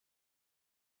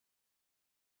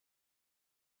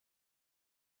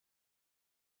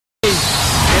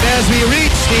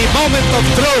moment of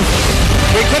truth.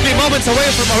 We could be moments away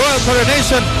from a royal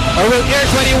coronation, or will Air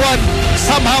 21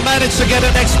 somehow manage to get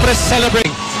an express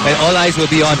celebration? And all eyes will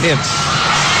be on him.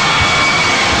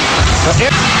 So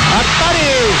Artadi!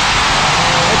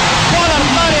 Paul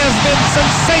Artadi has been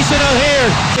sensational here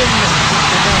in the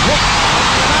hook of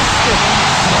the basket.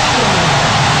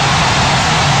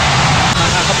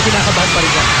 Kinakabahan pa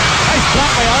rin yan. Nice block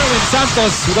by Arwind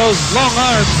Santos with those long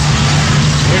arms.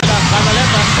 Here's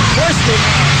Canaleta forced it.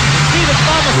 Steven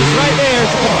Thomas is right there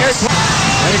to compare to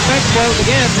Erik Menk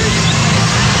again.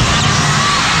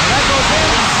 And that goes in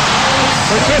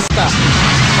for Krista.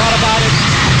 Thought about it.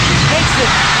 Makes it.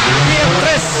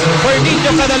 PM3 for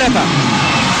Inyo Canaleta.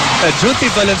 Junti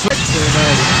Valenzuela.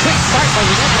 Quick start by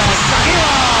Ginebra.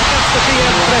 Caguioa gets the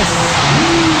PM3.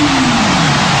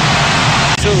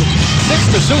 6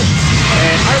 to shoot.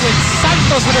 And Arwind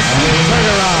Santos with a smooth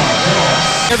turnaround.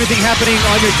 Everything happening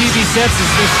on your TV sets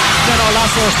is this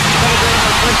Canaleta celebrating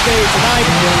her birthday tonight.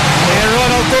 And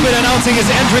Ronald Tubid announcing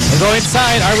his entrance. They go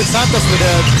inside. Arwind Santos with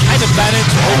a time advantage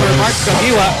over Mark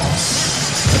Caguioa.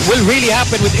 What will really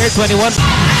happen with Air 21?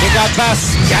 They got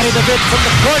past Gary David from the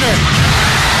corner.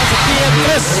 That's a PM3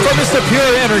 for Mr.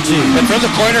 Pure Energy. And from the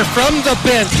corner, from the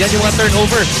bench, yan yung mga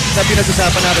turnover na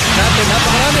pinag-usapan natin.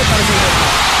 Napakarami para sa inyo.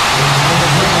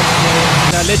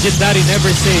 The legendary never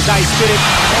say die spirit.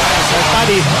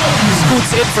 Artadi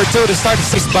scoots in for two to start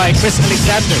assist by Chris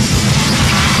Alexander.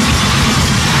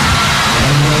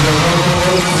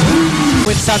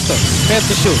 With Santos, failed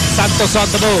to shoot. Santos on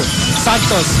the move.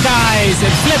 Santos skies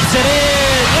and flips it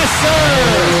in. Yes, sir.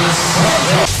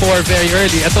 4 very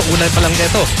early. Ito, unay pa lang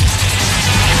neto.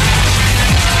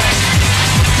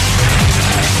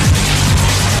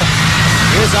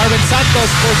 Here's Arwind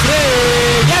Santos for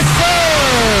 3. Yes, sir.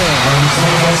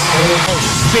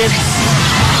 Spins.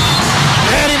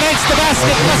 And he makes the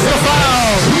basket. Plus the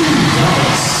foul.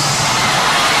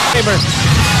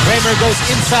 Kramer goes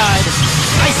inside.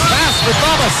 Nice pass for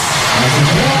Thomas.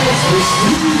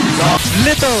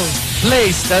 Little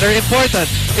plays that are important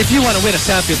if you want to win a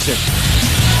championship.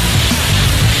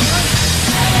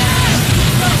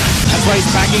 That's why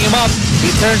he's backing him up.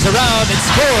 He turns around and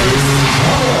scores.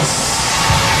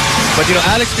 But you know,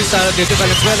 Alex Cristano did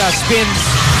Valenzuela spins,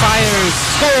 fires,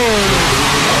 scores.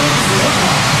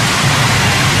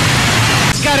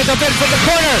 He's got it up in from the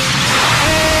corner.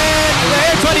 And the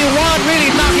Air 21 really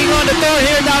knocking on the door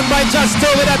here, down by just 2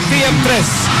 with that PM3.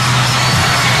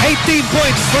 18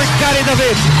 points for Gary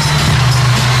David.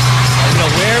 You know,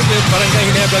 where will Batang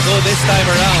Ginebra go this time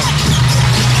around?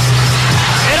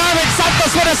 And Arwind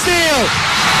Santos with a steal.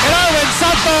 And Arwind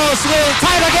Santos will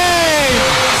tie the game.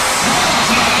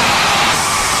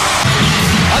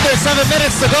 Under 7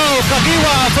 minutes to go.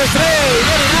 Caguioa for 3.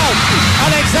 In and out.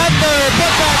 Alexander,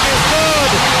 putback is good.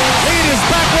 Lead is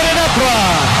back with an upra.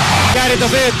 Gary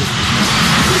David.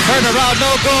 Turn around,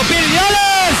 no go.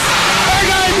 Billones!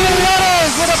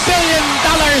 Billones with $1 billion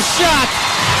shot.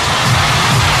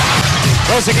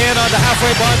 Closing in on the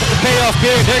halfway mark of the payoff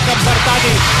period. Here comes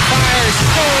Artadi. Fires,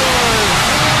 scores.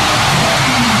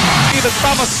 Steven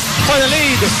Thomas for the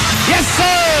lead. Yes,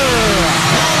 sir!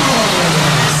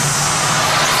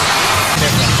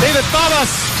 David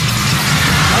Thomas.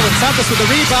 Arwind Santos with the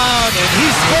rebound, and he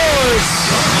scores.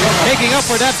 Making up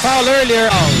for that foul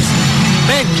earlier.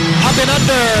 Menk up and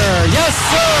under. Yes,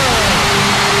 sir!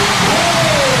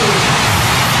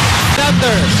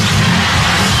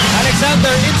 Alexander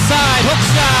inside. Hook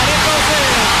shot. It goes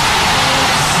in.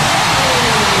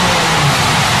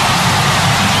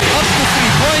 Up to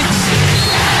 3 points.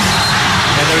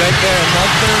 And they're right there,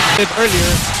 another bit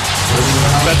earlier.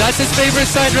 But that's his favorite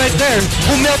side right there.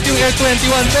 Humelt yung Air 21,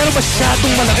 pero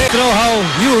masyadong malaki. You know how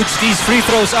huge these free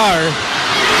throws are.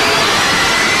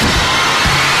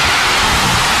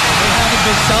 They haven't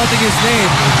been shouting his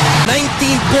name.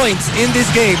 19 points in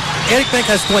this game. Erik Menk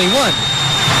has 21.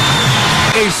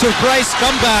 A surprise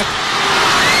comeback.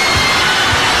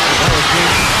 That was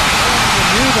great. You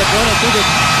knew that Ronald Tubid.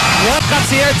 What cuts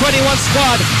the Air 21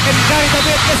 squad? And Gary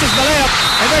David misses the layup.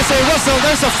 And there's a whistle,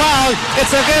 there's a foul.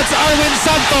 It's against Arwind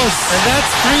Santos. And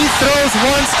that's free throws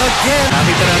once again.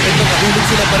 Nakita natin ito, kahulog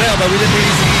sila pareho, but we didn't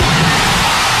really see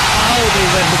how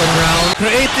they went to the ground.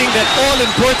 Creating that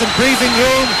all-important breathing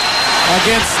room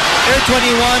against Air 21.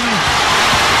 In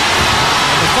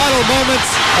the final moments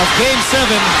of Game 7,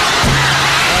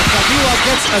 Caguioa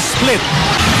gets a split.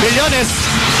 Billones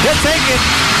will take it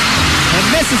and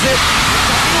misses it.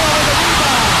 Caguioa with a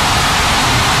rebound.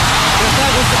 If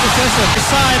that was the possession.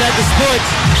 Side at this point.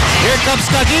 Here comes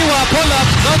Caguioa. Pull up.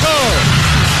 No goal.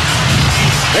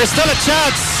 There's still a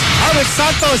chance. Arwind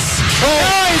Santos.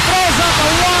 Oh, he throws up a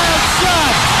wild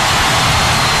shot.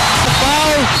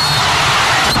 Foul.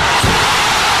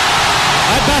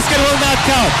 that basket will not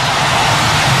count.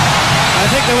 I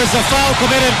think there was a foul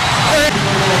committed.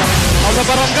 On the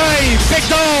barangay, Big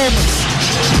Dome.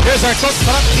 Here's our Coke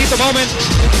Sarap Dito moment.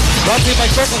 Brought to you by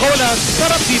Coca-Cola.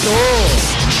 Sarap Dito.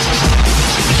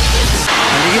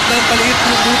 Paligit ng paligit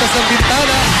yung butas ng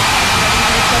bintana.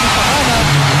 Paligit ng pakana.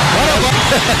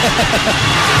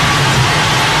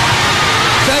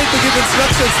 Trying to give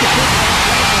instructions to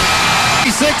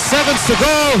 6 seconds to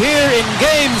go here in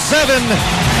Game 7.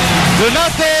 Do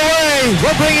not go away.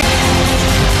 We'll bring it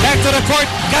back to the court.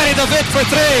 Gary David for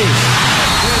 3.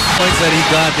 Points that he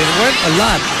got, there weren't a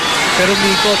lot. Pero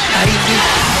Miko, tiny.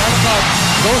 What about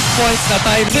those points that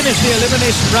I finished the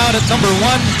elimination round at number 1?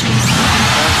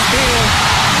 And still,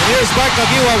 here's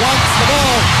Caguioa wants the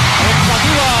ball. And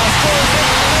Caguioa scores it.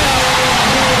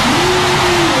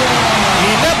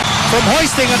 Ginebra from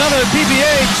hoisting another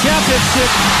PBA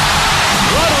championship.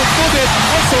 Ronald Tubid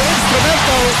also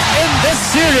instrumental in this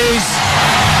series.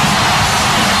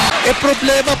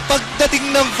 Problema pagdating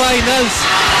ng finals.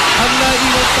 Ang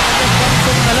naiwan sa kanyang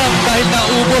bansong na lang dahil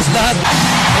naubos lahat.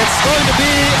 It's going to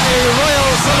be a royal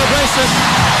celebration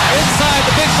inside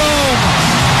the Big Dome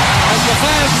as the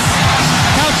fans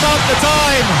count out the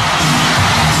time.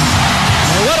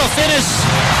 And what a finish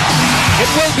it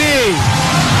will be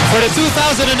for the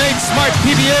 2008 Smart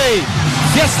PBA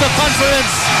Fiesta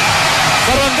Conference.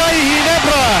 Barangay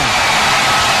Ginebra,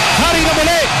 hari na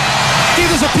muli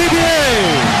dito sa PBA.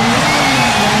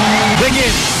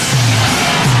 Begins.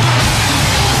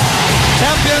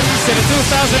 Champions in the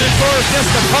 2004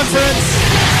 Fiesta Conference.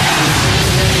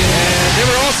 And they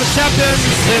were also champions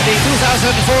in the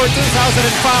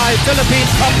 2004-2005 Philippine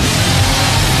Cup.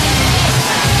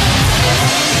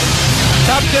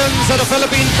 Champions of the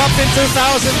Philippine Cup in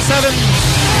 2007.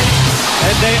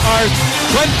 And they are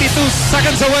 22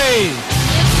 seconds away